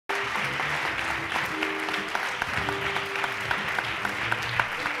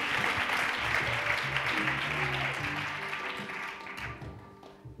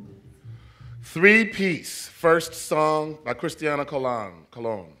Three-piece, first song by Kristiana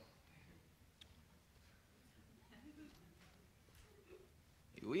Cologne.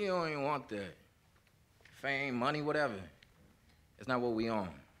 We don't even want that. Fame, money, whatever. It's not what we on.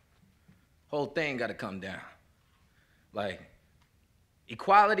 Whole thing gotta come down. Like,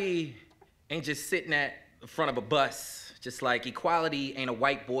 equality ain't just sitting at the front of a bus. Just like equality ain't a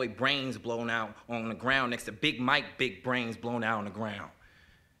white boy brains blown out on the ground next to Big Mike, big brains blown out on the ground.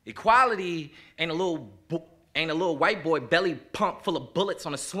 Equality ain't a little white boy belly pumped full of bullets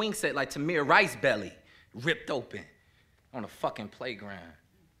on a swing set like Tamir Rice belly, ripped open on a fucking playground.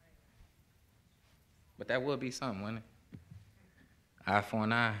 But that would be something, wouldn't it? Eye for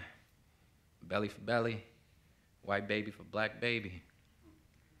an eye, belly for belly, white baby for black baby.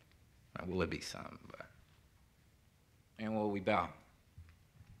 That would be something, but ain't what we bout.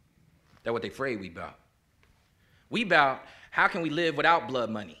 That's what they afraid we bout. We bout how can we live without blood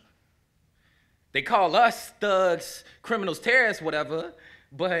money? They call us thugs, criminals, terrorists, whatever,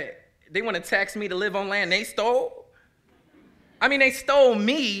 but they want to tax me to live on land they stole? I mean, they stole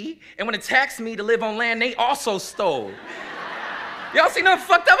me, and want to tax me to live on land they also stole. Y'all see nothing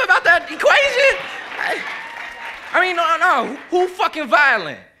fucked up about that equation? I mean, no, who fucking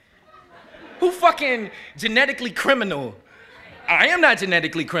violent? Who fucking genetically criminal? I am not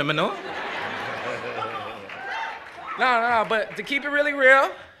genetically criminal. No, but to keep it really real,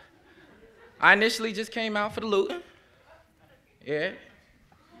 I initially just came out for the looting. Yeah.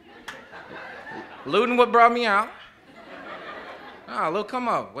 Looting what brought me out. A little come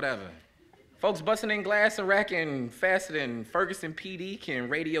up, whatever. Folks busting in glass and racking faster than Ferguson PD can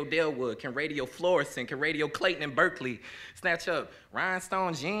radio Delwood, can radio Florissant, can radio Clayton and Berkeley. Snatch up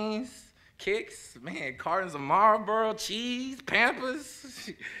rhinestone jeans, kicks, man, cartons of Marlboro, cheese,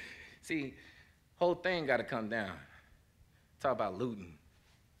 Pampers. See, whole thing gotta come down. Talk about looting.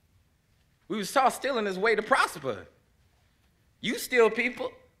 We was taught stealing is way to prosper. You steal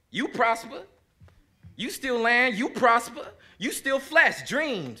people, you prosper. You steal land, you prosper. You steal flesh,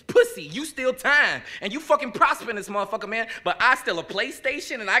 dreams, pussy, you steal time. And you fucking prosper in this motherfucker, man. But I steal a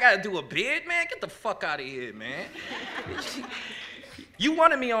PlayStation and I gotta do a bid, man? Get the fuck out of here, man. You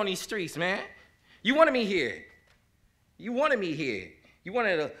wanted me on these streets, man. You wanted me here. You wanted me here. You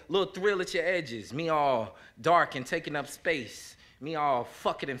wanted a little thrill at your edges. Me all dark and taking up space. Me all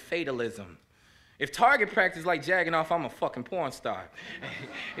fucking in fatalism. If target practice like jagging off, I'm a fucking porn star.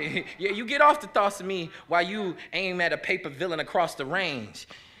 Yeah, you get off the thoughts of me while you aim at a paper villain across the range.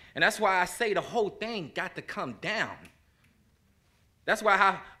 And that's why I say the whole thing got to come down. That's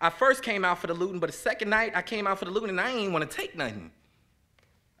why I first came out for the looting, but the second night I came out for the looting and I ain't even want to take nothing.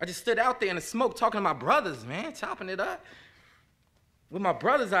 I just stood out there in the smoke talking to my brothers, man, chopping it up. With my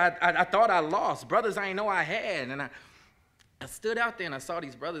brothers, I thought I lost. Brothers I ain't know I had. And I stood out there and I saw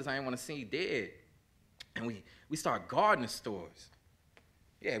these brothers I ain't want to see dead. And we started guarding the stores.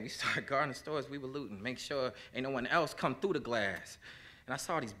 Yeah, we started guarding the stores. We were looting, make sure ain't no one else come through the glass. And I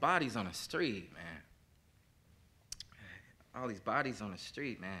saw these bodies on the street, man. All these bodies on the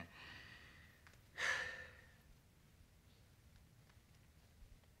street, man.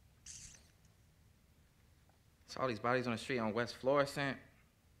 Saw these bodies on the street on West Florissant.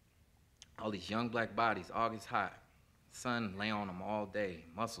 All these young black bodies, August hot. Sun lay on them all day,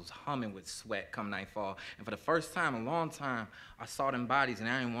 muscles humming with sweat come nightfall. And for the first time in a long time, I saw them bodies and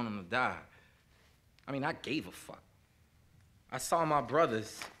I didn't want them to die. I mean, I gave a fuck. I saw my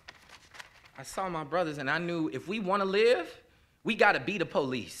brothers and I knew if we want to live, we got to be the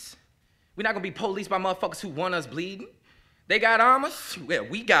police. We're not going to be policed by motherfuckers who want us bleeding. They got armor? Well,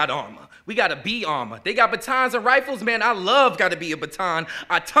 we got armor. We gotta be armor. They got batons and rifles, man. Our love gotta be a baton.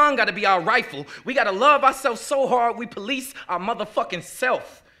 Our tongue gotta be our rifle. We gotta love ourselves so hard we police our motherfucking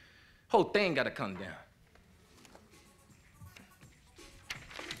self. Whole thing gotta come down.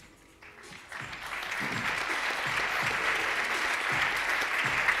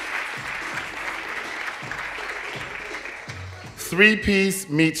 Three-piece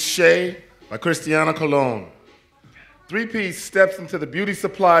meets Shay by Kristiana Cologne. Three-piece steps into the beauty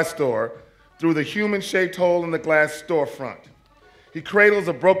supply store through the human-shaped hole in the glass storefront. He cradles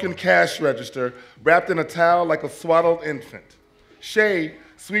a broken cash register wrapped in a towel like a swaddled infant. Shay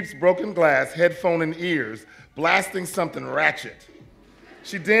sweeps broken glass, headphone in ears, blasting something ratchet.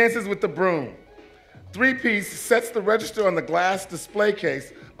 She dances with the broom. Three-piece sets the register on the glass display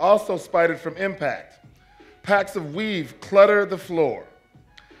case, also spited from impact. Packs of weave clutter the floor.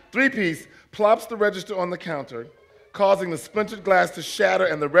 Three-piece plops the register on the counter, causing the splintered glass to shatter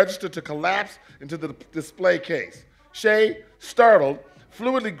and the register to collapse into the display case. Shay, startled,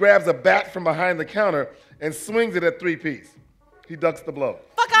 fluidly grabs a bat from behind the counter and swings it at Three-piece. He ducks the blow.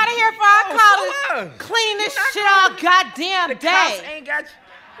 Fuck out of here before I call it cleaning this shit all goddamn day. Cops ain't got you.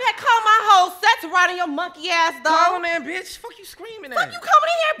 Yeah, call my whole set to ride on your monkey ass, though. Call him, man, bitch. Fuck you screaming at. Fuck you coming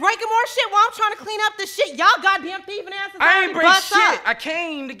in here breaking more shit while I'm trying to clean up this shit. Y'all goddamn thieving asses. I ain't break shit. Up. I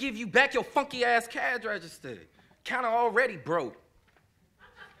came to give you back your funky ass cash register. Counter already broke.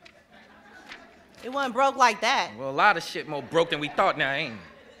 It wasn't broke like that. Well, a lot of shit more broke than we thought now, ain't it?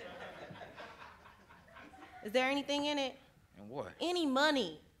 Is there anything in it? And what? Any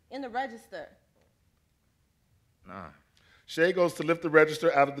money in the register? Nah. Shay goes to lift the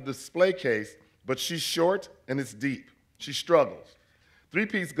register out of the display case, but she's short and it's deep. She struggles.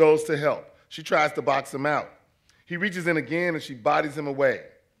 Three-Piece goes to help. She tries to box him out. He reaches in again and she bodies him away.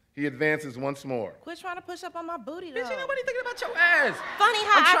 He advances once more. Quit trying to push up on my booty, though. Bitch, ain't nobody thinking about your ass. Funny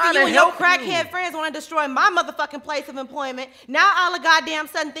how after you and your crackhead friends want to destroy my motherfucking place of employment, now all the goddamn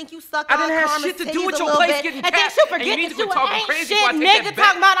sudden think you suck all I didn't have shit to do with your place getting and capped. then you forget You need that to you quit talking ain't crazy shit, before I take nigga, that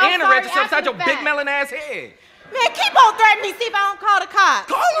talking about I'm and the sorry register upside your big melon ass head. Man, keep on threatening me, see if I don't call the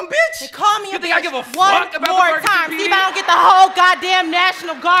cops. Call him, bitch. And call me you a think bitch I give a one fuck about more the time, see if I don't get the whole goddamn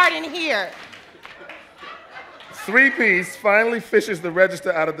National Guard in here. Three-Piece finally fishes the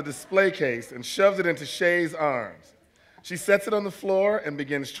register out of the display case and shoves it into Shay's arms. She sets it on the floor and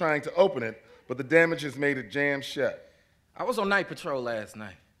begins trying to open it, but the damage has made it jam shut. I was on night patrol last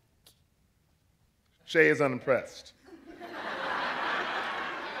night. Shay is unimpressed.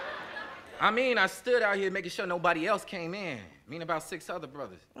 I mean, I stood out here making sure nobody else came in. Me and about 6 other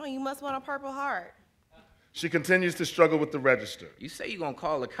brothers. Oh, you must want a Purple Heart. She continues to struggle with the register. You say you're gonna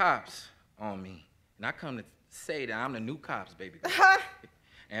call the cops on me, and I come to say that I'm the new cops, baby.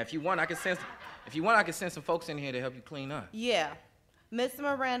 And if you want, I can send some folks in here to help you clean up. Yeah. Mr.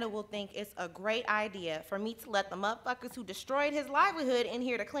 Miranda will think it's a great idea for me to let the motherfuckers who destroyed his livelihood in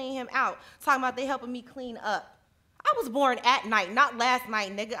here to clean him out. Talking about they helping me clean up. I was born at night, not last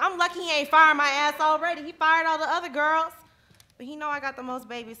night, nigga. I'm lucky he ain't fired my ass already. He fired all the other girls. But he know I got the most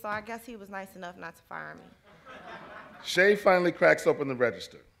babies, so I guess he was nice enough not to fire me. Shay finally cracks open the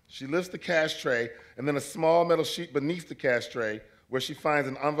register. She lifts the cash tray and then a small metal sheet beneath the cash tray where she finds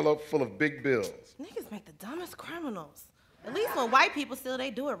an envelope full of big bills. Niggas make the dumbest criminals. At least when white people steal,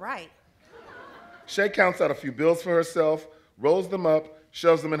 they do it right. Shay counts out a few bills for herself, rolls them up,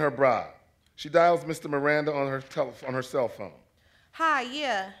 shoves them in her bra. She dials Mr. Miranda on her cell phone. Hi,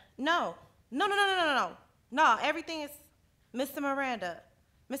 yeah. No, everything is Mr. Miranda.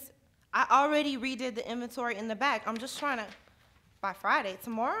 I already redid the inventory in the back. I'm just trying to, by Friday,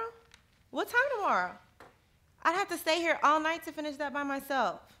 tomorrow? What time tomorrow? I'd have to stay here all night to finish that by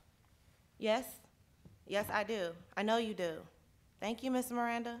myself. Yes, I do. I know you do. Thank you, Mr.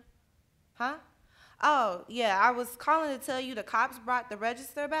 Miranda. Huh? Oh, yeah, I was calling to tell you the cops brought the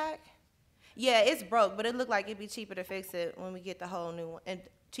register back. Yeah, it's broke, but it looked like it'd be cheaper to fix it when we get the whole new one, and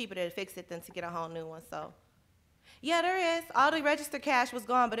cheaper to fix it than to get a whole new one, so. Yeah, there is. All the register cash was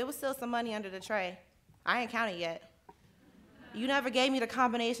gone, but it was still some money under the tray. I ain't counted yet. You never gave me the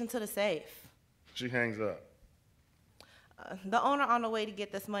combination to the safe. She hangs up. The owner on the way to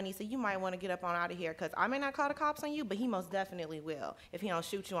get this money, so you might want to get up on out of here, because I may not call the cops on you, but he most definitely will if he don't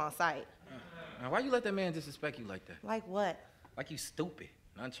shoot you on sight. Now, why you let that man disrespect you like that? Like what? Like you stupid,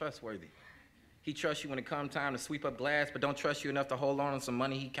 untrustworthy. He trusts you when it comes time to sweep up glass, but don't trust you enough to hold on to some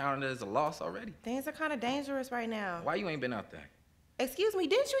money he counted as a loss already. Things are kind of dangerous right now. Why you ain't been out there? Excuse me,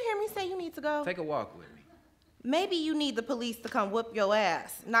 didn't you hear me say you need to go? Take a walk with me. Maybe you need the police to come whoop your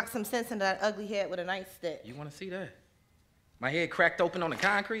ass, knock some sense into that ugly head with a nightstick. You want to see that? My head cracked open on the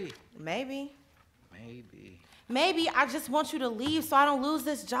concrete? Maybe. Maybe. Maybe I just want you to leave so I don't lose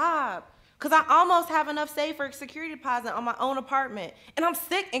this job. Because I almost have enough saved for a security deposit on my own apartment. And I'm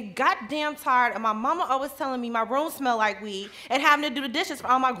sick and goddamn tired of my mama always telling me my room smell like weed and having to do the dishes for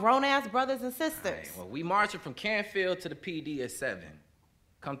all my grown-ass brothers and sisters. Hey, well, we marching from Canfield to the PD at 7.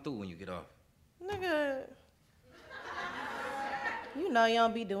 Come through when you get off. Nigga. You know you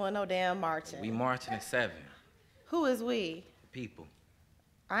don't be doing no damn marching. We marching at 7. Who is we? The people.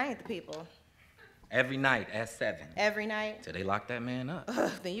 I ain't the people. Every night at 7. Every night? Till they lock that man up.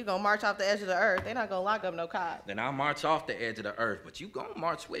 Then you gonna march off the edge of the earth. They not gonna lock up no cop. Then I'll march off the edge of the earth, but you gonna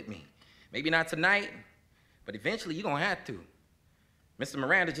march with me. Maybe not tonight, but eventually you gonna have to. Mr.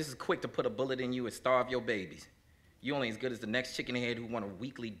 Miranda just as quick to put a bullet in you and starve your babies. You only as good as the next chicken head who want a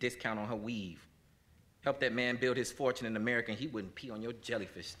weekly discount on her weave. Help that man build his fortune in America and he wouldn't pee on your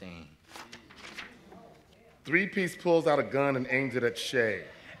jellyfish stain. Three-Piece pulls out a gun and aims it at Shay.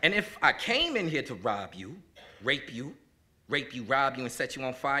 And if I came in here to rob you, rob you, and set you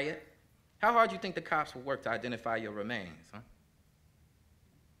on fire, how hard you think the cops would work to identify your remains, huh?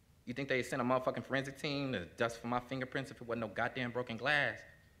 You think they'd send a motherfucking forensic team to dust for my fingerprints if it wasn't no goddamn broken glass?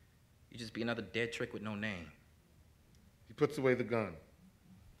 You just be another dead trick with no name. He puts away the gun.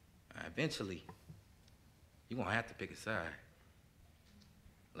 Eventually, you're gonna have to pick a side.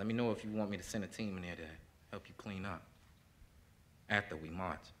 Let me know if you want me to send a team in there to help you clean up after we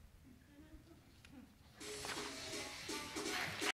march.